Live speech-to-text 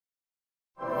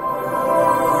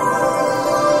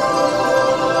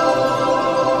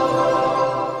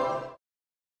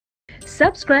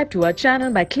Subscribe to our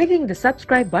channel by clicking the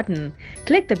subscribe button.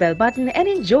 Click the bell button and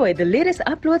enjoy the latest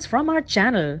uploads from our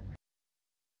channel.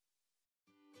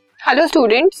 Hello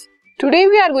students, today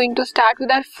we are going to start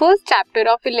with our first chapter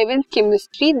of 11th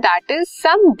chemistry, that is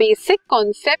some basic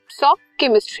concepts of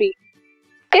chemistry.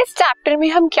 इस chapter में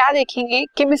हम क्या देखेंगे?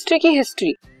 Chemistry की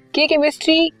history, कि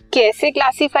chemistry कैसे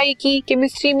classify की,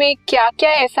 chemistry में क्या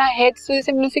क्या ऐसा है जिस वजह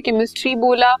से हमने उसे केमिस्ट्री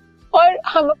बोला, और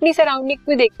हम अपनी सराउंडिंग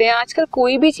में देखते हैं आजकल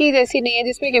कोई भी चीज ऐसी नहीं है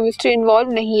जिसमें केमिस्ट्री इन्वॉल्व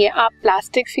नहीं है. आप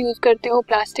प्लास्टिक्स यूज करते हो,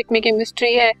 प्लास्टिक में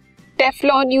केमिस्ट्री है,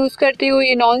 टेफ्लॉन यूज करते हो,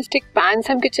 ये नॉन स्टिक पैन्स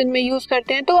हम किचन में यूज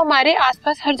करते हैं, तो हमारे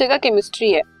आसपास हर जगह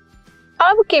केमिस्ट्री है.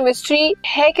 अब केमिस्ट्री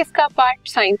है किसका पार्ट?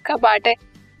 साइंस का पार्ट है.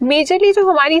 मेजरली जो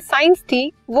हमारी साइंस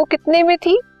थी वो कितने में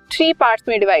थी? 3 पार्ट्स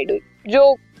में डिवाइड हुई,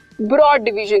 जो ब्रॉड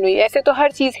डिवीजन हुई. ऐसे तो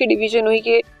हर चीज की डिवीजन हुई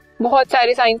कि बहुत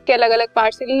सारे साइंस के अलग अलग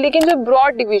पार्ट्स थे, लेकिन जो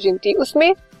ब्रॉड डिवीजन थी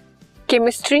उसमें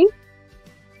केमिस्ट्री,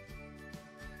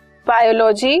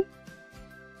 बायोलॉजी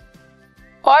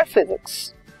और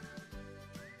फिजिक्स,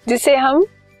 जिसे हम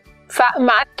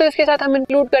मैथ तो इसके साथ हम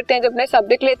इंक्लूड करते हैं जब अपने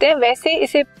सब्जेक्ट लेते हैं. वैसे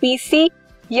इसे पीसी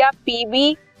या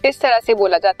पीबी इस तरह से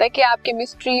बोला जाता है कि आप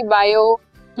केमिस्ट्री बायो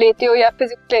लेते हो या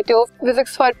फिजिक्स लेते हो,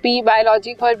 physics for P,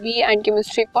 biology for B and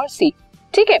chemistry for सी.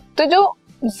 ठीक है, तो जो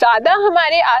ज्यादा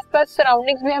हमारे आसपास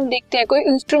सराउंडिंग्स में हम देखते हैं, कोई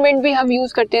इंस्ट्रूमेंट भी हम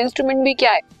यूज करते हैं, इंस्ट्रूमेंट भी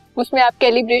क्या है, उसमें आप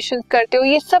कैलिब्रेशन करते हो,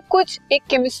 ये सब कुछ एक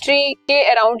केमिस्ट्री के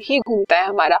अराउंड ही घूमता है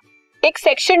हमारा. एक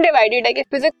सेक्शन डिवाइडेड है कि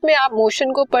फिजिक्स में आप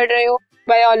मोशन को पढ़ रहे हो,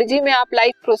 बायोलॉजी में आप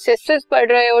लाइफ प्रोसेसेस पढ़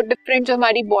रहे हो, डिफरेंट जो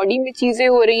हमारी बॉडी में चीजें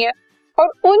हो रही हैं,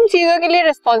 और उन चीजों के लिए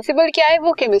रिस्पॉन्सिबल क्या है?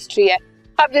 वो केमिस्ट्री है.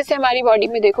 अब जैसे हमारी बॉडी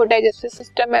में देखो डाइजेस्टिव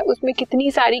सिस्टम है, उसमें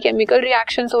कितनी सारी केमिकल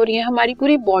रिएक्शंस हो रही हैं, हमारी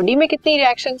पूरी बॉडी में कितनी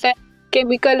रिएक्शंस हैं,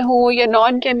 केमिकल हो या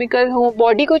नॉन केमिकल हो.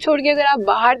 बॉडी को छोड़ के अगर आप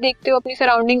बाहर देखते हो अपनी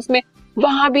सराउंडिंग्स में,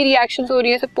 वहां भी रिएक्शंस हो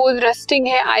रही है. सपोज रस्टिंग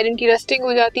है, आयरन की रस्टिंग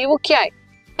हो जाती है, वो क्या है?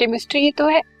 केमिस्ट्री ही तो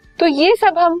है. तो ये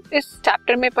सब हम इस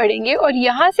चैप्टर में पढ़ेंगे और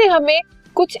यहाँ से हमें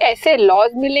कुछ ऐसे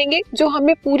लॉज मिलेंगे जो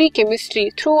हमें पूरी chemistry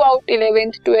through out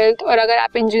 11th 12th, और अगर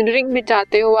आप इंजीनियरिंग में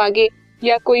जाते हो आगे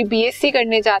या कोई बीएससी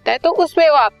करने जाता है तो उसमें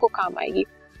वो आपको काम आएगी.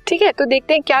 ठीक है, तो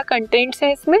देखते हैं क्या कंटेंट्स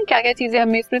है इसमें, क्या क्या चीजें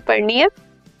हमें इसमें पढ़नी है.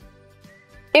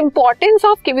 इंपॉर्टेंस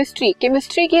ऑफ केमिस्ट्री,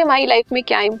 केमिस्ट्री की हमारी लाइफ में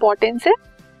क्या इंपॉर्टेंस है.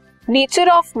 नेचर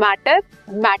ऑफ मैटर,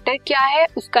 मैटर क्या है,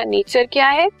 उसका नेचर क्या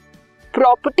है.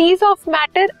 Properties of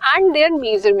matter and there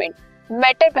measurement.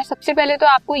 Matter सबसे पहले तो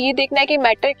आपको ये देखना है कि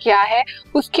मैटर क्या है,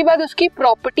 उसके बाद उसकी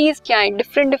प्रॉपर्टीज क्या है.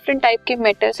 डिफरेंट टाइप के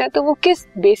मैटर्स हैं, तो वो किस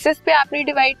बेसिस पे आपने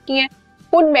डिवाइड किए हैं,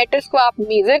 उन मैटर्स को आप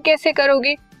मेजर कैसे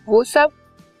करोगे, वो सब.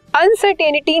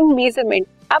 अनसर्टेनिटी इन मेजरमेंट.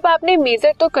 अब आपने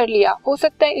मेजर तो कर लिया, हो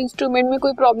सकता है इंस्ट्रूमेंट में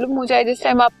कोई प्रॉब्लम हो जाए जिस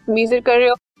टाइम आप मेजर कर रहे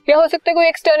हो, या हो सकता है कोई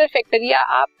एक्सटर्नल फैक्टर, या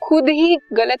आप खुद ही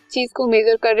गलत चीज को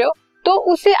मेजर कर रहे हो, तो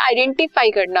उसे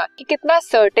आइडेंटिफाई करना कि कितना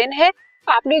सर्टेन है,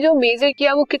 आपने जो मेजर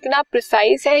किया वो कितना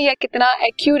प्रिसाइज है या कितना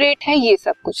एक्यूरेट है, ये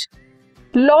सब कुछ.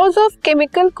 Laws of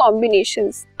chemical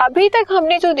combinations. अभी तक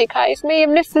हमने जो देखा इसमें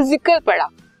हमने फिजिकल पढ़ा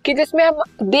कि जिसमें हम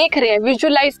देख रहे हैं,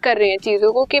 विजुअलाइज कर रहे हैं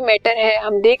चीजों को कि मैटर है,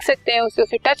 हम देख सकते हैं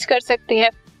उसे टच कर सकते हैं,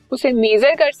 उसे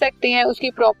मेजर कर सकते हैं, उसकी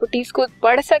प्रॉपर्टीज को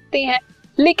पढ़ सकते हैं.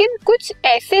 लेकिन कुछ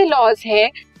ऐसे लॉज हैं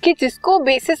कि जिसको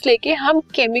बेसिस लेके हम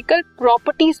केमिकल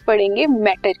प्रॉपर्टीज पढ़ेंगे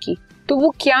मैटर की. तो वो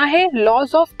क्या है?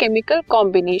 Laws of chemical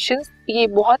combinations. ये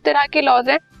बहुत तरह के लॉज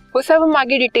हैं, वो सब हम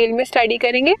आगे डिटेल में स्टडी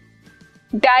करेंगे.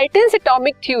 Dalton's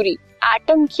atomic theory.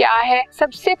 एटम क्या है?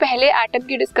 सबसे पहले एटम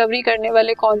की डिस्कवरी करने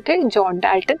वाले कौन थे? John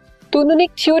Dalton. तो उन्होंने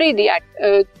एक थ्योरी दी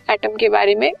एटम के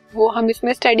बारे में, वो हम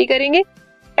इसमें स्टडी करेंगे.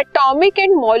 एटॉमिक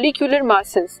एंड मॉलिक्यूलर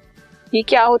मासेस, ये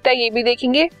क्या होता है ये भी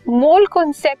देखेंगे. Mole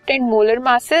concept and molar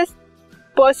masses.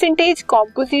 Percentage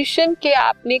composition, के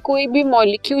आपने कोई भी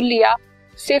मॉलिक्यूल लिया,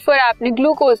 सिर्फ और आपने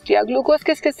ग्लूकोज लिया, ग्लूकोज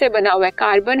किस किस से बना हुआ है?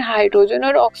 कार्बन, हाइड्रोजन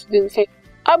और ऑक्सीजन से.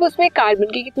 अब उसमें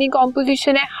कार्बन की कितनी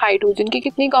कॉम्पोजिशन है, हाइड्रोजन की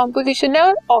कितनी कॉम्पोजिशन है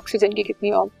और ऑक्सीजन की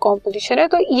कितनी कॉम्पोजिशन है.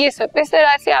 तो ये सब इस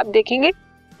तरह से आप देखेंगे.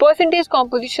 परसेंटेज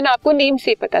कॉम्पोजिशन आपको नेम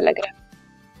से पता लग रहा है.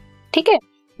 ठीक है,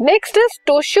 next is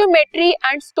stoichiometry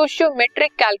and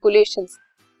stoichiometric calculations.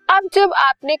 अब जब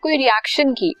आपने कोई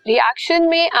रिएक्शन की, रिएक्शन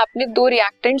में आपने 2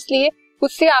 रिएक्टेंट्स लिए,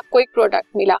 उससे आपको एक प्रोडक्ट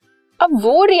मिला. अब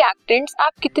वो रिएक्टेंट्स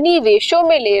आप कितनी रेशो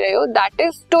में ले रहे हो, दैट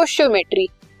इज स्टोशियोमेट्री.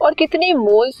 और कितने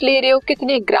मोल्स ले रहे हो,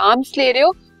 कितने ग्राम्स ले रहे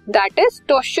हो, दैट इज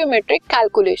स्टोशियोमेट्रिक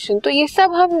कैलकुलेशन. तो ये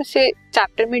सब हम इसे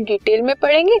चैप्टर में डिटेल में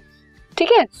पढ़ेंगे.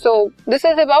 ठीक है, so this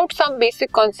is about some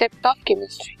basic concept of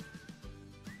chemistry.